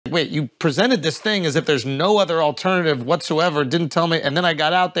wait, you presented this thing as if there's no other alternative whatsoever, didn't tell me, and then I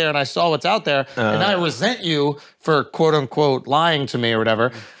got out there and I saw what's out there, and I resent you for quote unquote lying to me or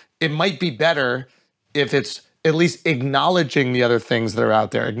whatever. It might be better if it's at least acknowledging the other things that are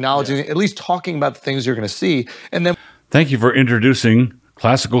out there, acknowledging, at least talking about the things you're going to see, and then. Thank you for introducing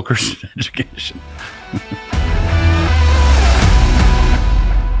classical Christian education.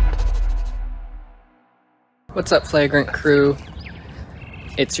 What's up, Flagrant crew?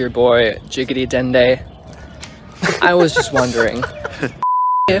 It's your boy, Jiggity Dende. I was just wondering,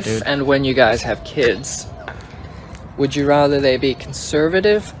 if and when you guys have kids, would you rather they be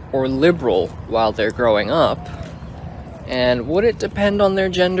conservative or liberal while they're growing up? And would it depend on their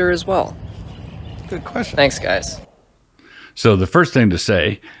gender as well? Good question. Thanks, guys. So the first thing to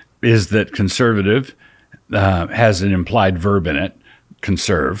say is that conservative has an implied verb in it,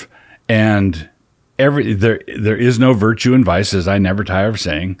 conserve, and there is no virtue and vice, as I never tire of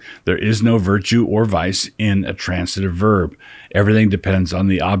saying. There is no virtue or vice in a transitive verb. Everything depends on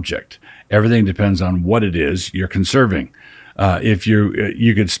the object. Everything depends on what it is you're conserving. If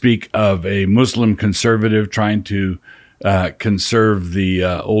you could speak of a Muslim conservative trying to conserve the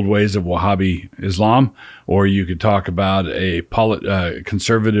old ways of Wahhabi Islam, or you could talk about a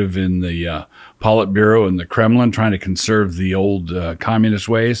conservative in the Politburo in the Kremlin trying to conserve the old communist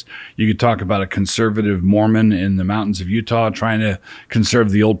ways. You could talk about a conservative Mormon in the mountains of Utah trying to conserve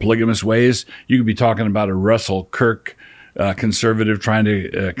the old polygamous ways. You could be talking about a Russell Kirk conservative trying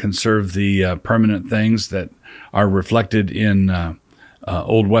to conserve the permanent things that are reflected in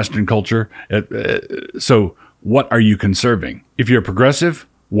old Western culture. So what are you conserving? If you're progressive,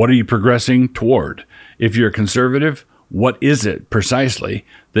 what are you progressing toward? If you're conservative, what is it precisely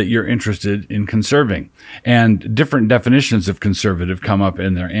that you're interested in conserving? And different definitions of conservative come up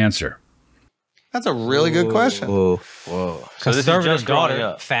in their answer. That's a really good question. Whoa. So Conservative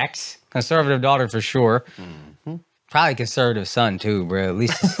daughter, facts. Conservative daughter for sure. Probably conservative son too, bro. At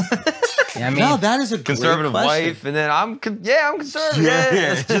least. I mean, No, that is a conservative great question. wife, and then I'm conservative.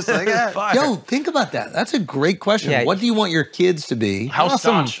 Yeah, it's just like that. Yo, think about that. That's a great question. Yeah. What do you want your kids to be? How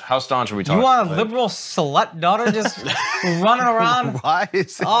staunch are we talking? you want a Like, liberal slut daughter just running around Why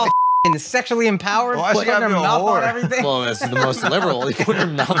is it? all sexually empowered, Why she putting gotta her be a mouth on whore? everything? Well, that's the most liberal. You put your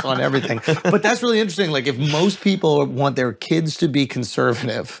mouth on everything. But that's really interesting. Like, if most people want their kids to be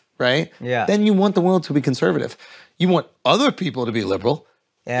conservative, right? Yeah. Then you want the world to be conservative. You want other people to be liberal.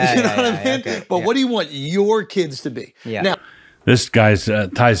 Yeah, You know yeah, what yeah, I mean? okay, But yeah. what do you want your kids to be? Yeah. Now, This guy's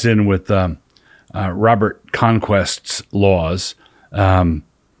ties in with Robert Conquest's laws, one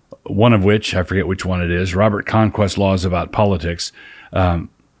of which, I forget which one it is, Robert Conquest laws about politics.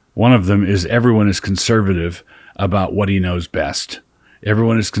 One of them is everyone is conservative about what he knows best.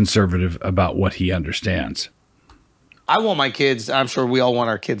 Everyone is conservative about what he understands. I want my kids, I'm sure we all want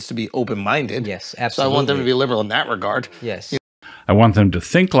our kids to be open-minded. Yes, So I want them to absolutely. be liberal in that regard. Yes. I want them to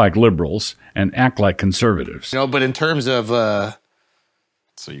think like liberals and act like conservatives. You know, but in terms of,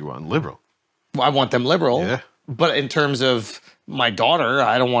 So you want liberal? I want them liberal. Yeah. But in terms of my daughter,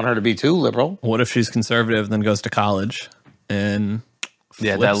 I don't want her to be too liberal. What if she's conservative, then goes to college and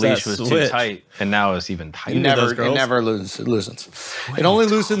Yeah, that flips leash was too switch? tight, and now it's even tighter. It never loosens. It only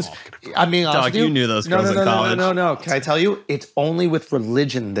loosens. I mean, Dog, honestly, you knew those girls in college. No. Can I tell you? It's only with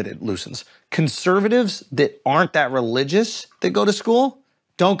religion that it loosens. Conservatives that aren't that religious that go to school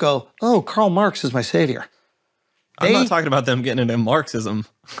don't go, oh, Karl Marx is my savior. I'm not talking about them getting into Marxism.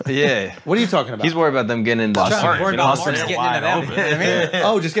 Yeah. What are you talking about? He's worried about them getting into Worried art. about Marx getting into them. You know what I mean?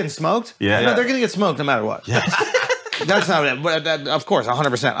 Oh, just getting smoked? Yeah. No, they're going to get smoked no matter what. Yeah. That's not it. But of course,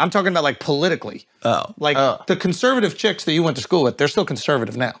 100%. I'm talking about like politically. Oh. Like the conservative chicks that you went to school with, they're still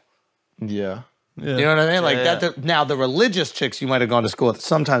conservative now. Yeah. You know what I mean? Like that. Now the religious chicks you might have gone to school with,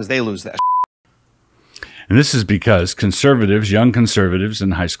 sometimes they lose that. And this is because conservatives, young conservatives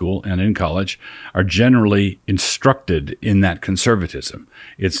in high school and in college, are generally instructed in that conservatism.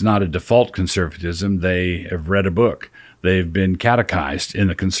 It's not a default conservatism. They have read a book. They've been catechized in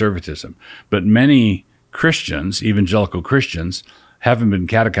the conservatism. But many Christians, evangelical Christians, haven't been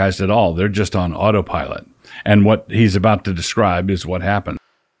catechized at all. They're just on autopilot. And what he's about to describe is what happened.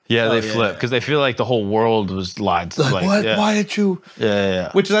 Yeah, they flip because they feel like the whole world was lied to. Like, what? Yeah. Why did you? Yeah.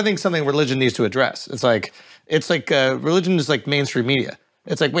 Which is, I think, something religion needs to address. It's like religion is like mainstream media.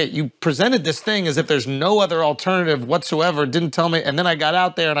 It's like, wait, you presented this thing as if there's no other alternative whatsoever, didn't tell me, and then I got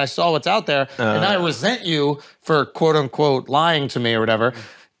out there and I saw what's out there, and I resent you for quote unquote lying to me or whatever.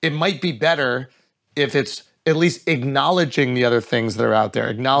 It might be better if it's at least acknowledging the other things that are out there,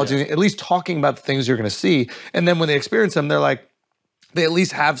 acknowledging, at least talking about the things you're going to see, and then when they experience them, they're like, they at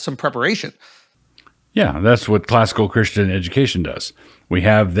least have some preparation. Yeah, that's what classical Christian education does. We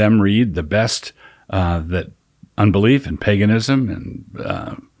have them read the best that unbelief and paganism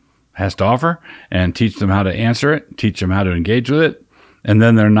and has to offer, and teach them how to answer it, teach them how to engage with it, and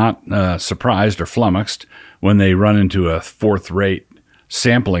then they're not surprised or flummoxed when they run into a fourth-rate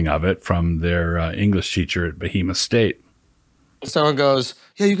sampling of it from their English teacher at Behemoth State. Someone goes,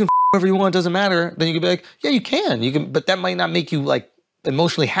 yeah, you can whoever you want, doesn't matter. Then you can be like, yeah, you can, but that might not make you like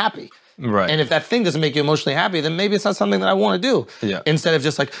emotionally happy. Right. And if that thing doesn't make you emotionally happy, then maybe it's not something that I want to do. Yeah. Instead of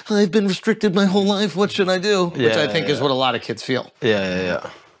just like, I've been restricted my whole life, what should I do? Which I think is what a lot of kids feel. Yeah.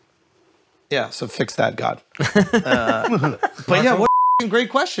 Yeah, so fix that, God. But yeah, what a great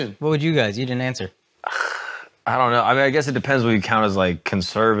question. What would you guys? You didn't answer. I don't know. I mean, I guess it depends what you count as like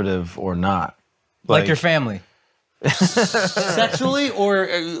conservative or not. Like your family. Sexually or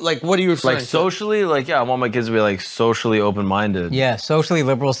like what are you referring like socially? Like, yeah, I want my kids to be like socially open-minded. Yeah, socially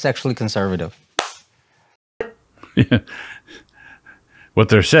liberal, sexually conservative. What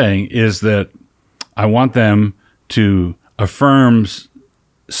they're saying is that I want them to affirm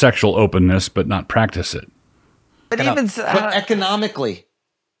sexual openness but not practice it. But even but economically.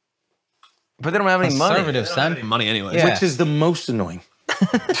 But they don't have any money. Conservative, son. Money anyway. Yeah. Which is the most annoying.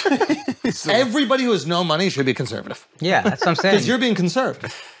 Everybody who has no money should be conservative. Yeah, that's what I'm saying. Because you're being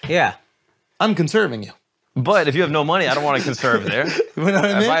conserved. Yeah. I'm conserving you. But if you have no money, I don't want to conserve there. You know what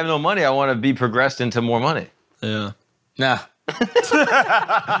I mean? If I have no money, I want to be progressed into more money. Yeah. Nah.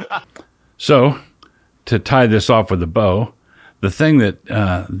 So, to tie this off with a bow, the thing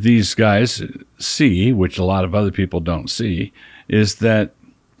that these guys see, which a lot of other people don't see, is that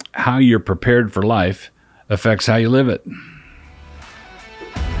how you're prepared for life affects how you live it.